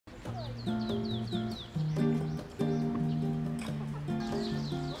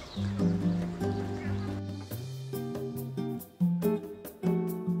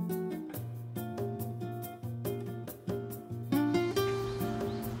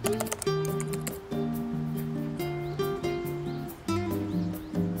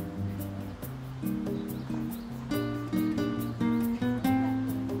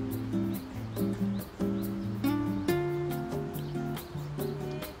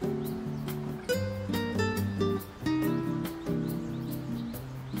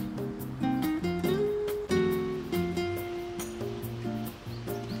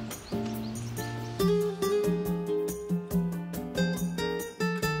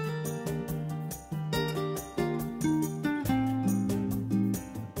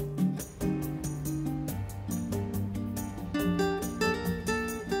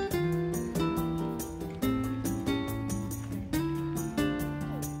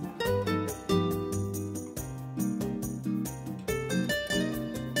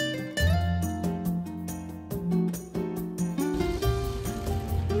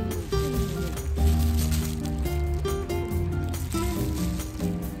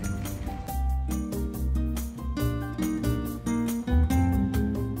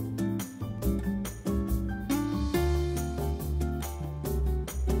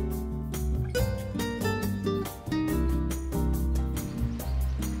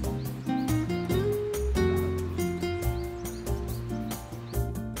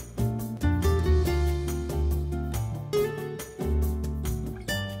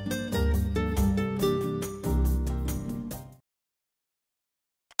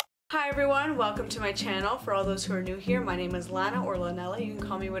Hi everyone, welcome to my channel. For all those who are new here, my name is Lana or Lanella. You can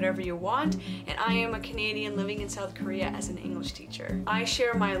call me whatever you want, and I am a Canadian living in South Korea as an English teacher. I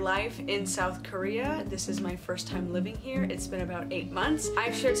share my life in South Korea. This is my first time living here. It's been about 8 months.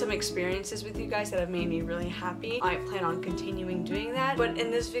 I've shared some experiences with you guys that have made me really happy. I plan on continuing doing that, but in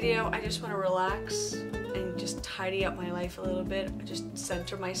this video I just want to relax and just tidy up my life a little bit, just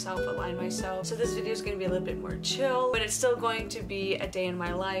center myself, align myself. So this video is going to be a little bit more chill, but it's still going to be a day in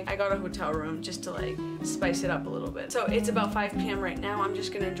my life. I got a hotel room just to like spice it up a little bit. So it's about 5 p.m. right now. I'm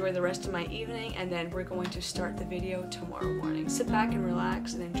just going to enjoy the rest of my evening, and then we're going to start the video tomorrow morning. Sit back and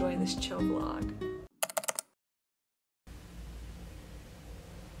relax and enjoy this chill vlog.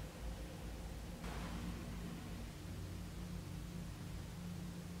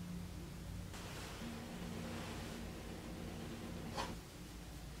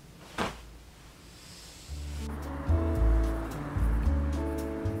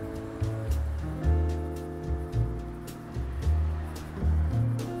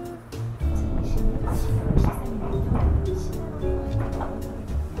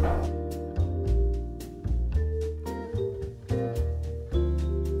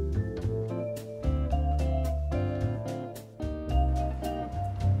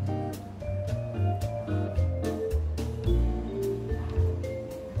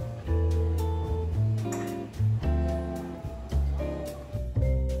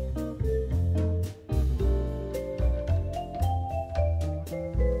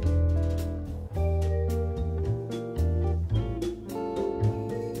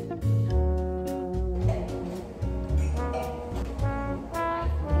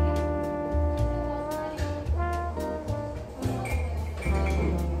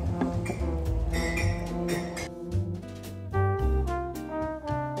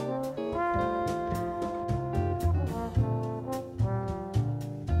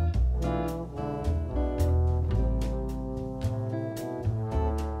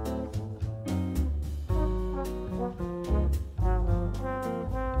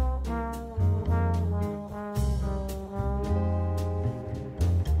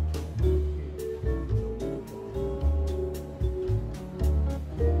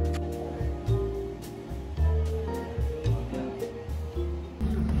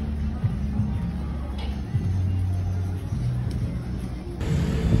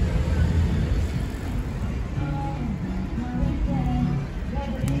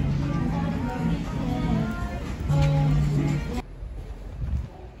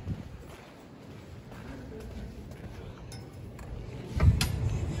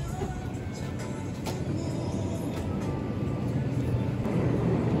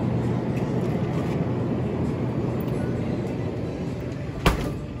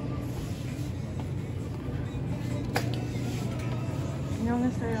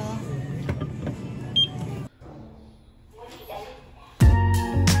 안녕하세요.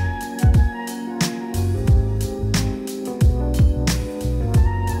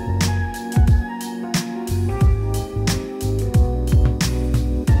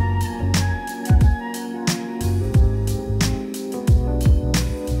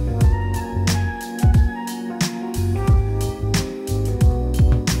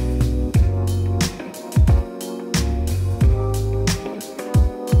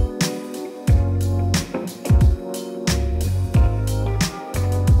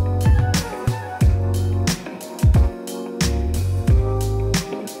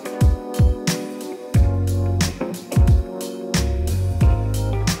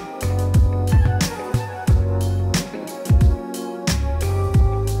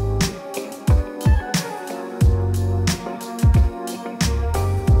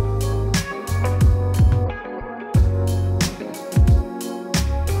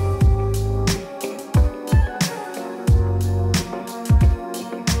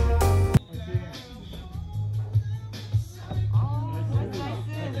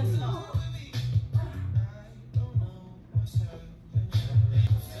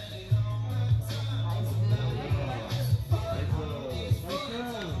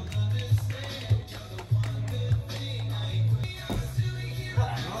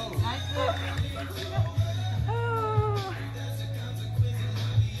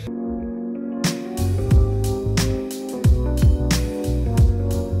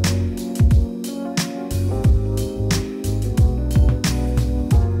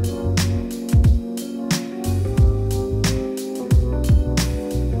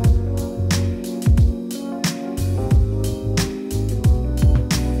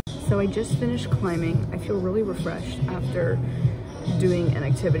 I just finished climbing. I feel really refreshed after doing an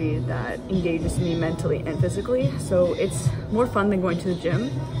activity that engages me mentally and physically. So it's more fun than going to the gym.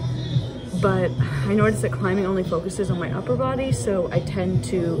 but I noticed that climbing only focuses on my upper body, so I tend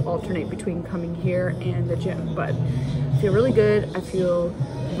to alternate between coming here and the gym. But I feel really good. I feel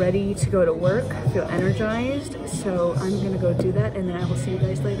ready to go to work. I feel energized, so I'm gonna go do that, and then I will see you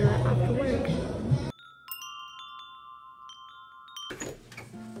guys later after work.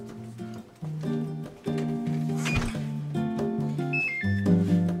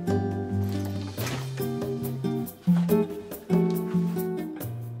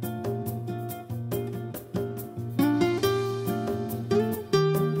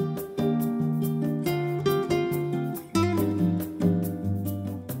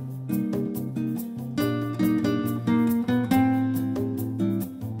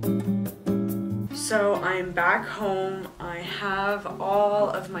 So I'm back home. I have all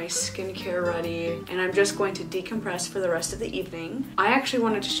of my skincare ready and I'm just going to decompress for the rest of the evening. I actually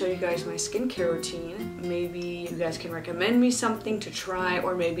wanted to show you guys my skincare routine. Maybe you guys can recommend me something to try,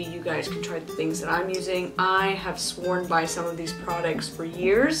 or maybe you guys can try the things that I'm using. I have sworn by some of these products for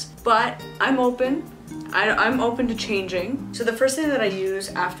years, but I'm open. I'm open to changing. So the first thing that I use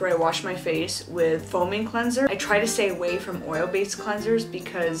after I wash my face with foaming cleanser, I try to stay away from oil-based cleansers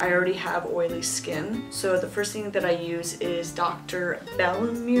because I already have oily skin. So the first thing that I use is Dr.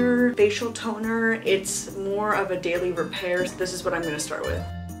 Bellemere facial toner. It's more of a daily repair. So this is what I'm going to start with.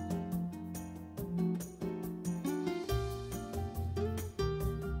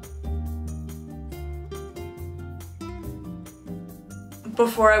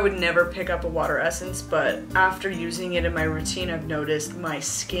 Before I would never pick up a water essence, but after using it in my routine, I've noticed my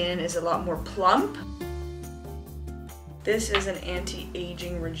skin is a lot more plump. This is an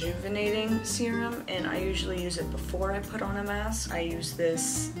anti-aging rejuvenating serum, and I usually use it before I put on a mask. I use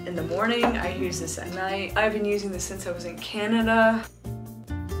this in the morning, I use this at night. I've been using this since I was in Canada.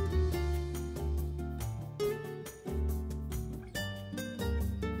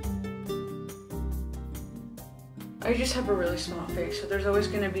 I just have a really small face, so there's always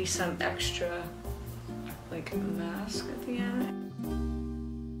going to be some extra like mask at the end.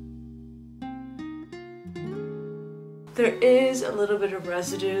 There is a little bit of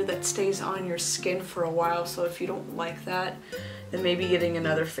residue that stays on your skin for a while, so if you don't like that, then maybe getting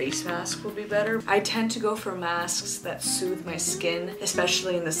another face mask will be better. I tend to go for masks that soothe my skin,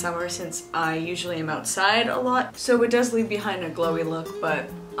 especially in the summer since I usually am outside a lot. So it does leave behind a glowy look, but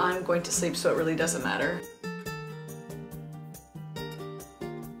I'm going to sleep, so it really doesn't matter.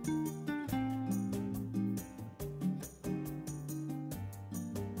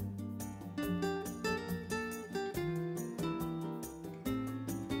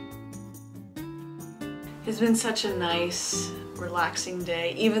 It's been such a nice, relaxing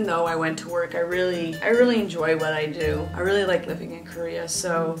day. Even though I went to work, I really enjoy what I do. I really like living in Korea,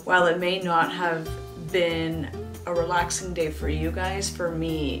 so while it may not have been a relaxing day for you guys, for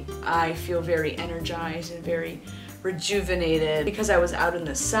me, I feel very energized and very rejuvenated because I was out in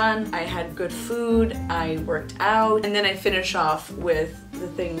the sun, I had good food, I worked out, and then I finish off with the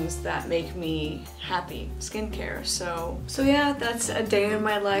things that make me happy, skincare. So yeah, that's a day in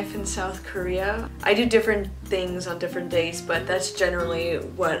my life in South Korea. I do different things on different days, but that's generally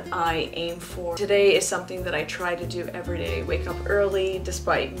what I aim for. Today is something that I try to do every day. Wake up early,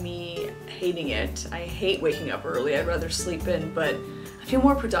 despite me hating it. I hate waking up early, I'd rather sleep in, but I feel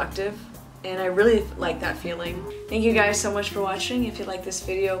more productive. And I really like that feeling. Thank you guys so much for watching. If you like this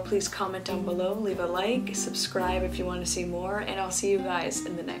video, please comment down below, leave a like, subscribe if you want to see more, and I'll see you guys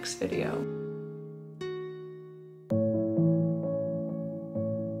in the next video.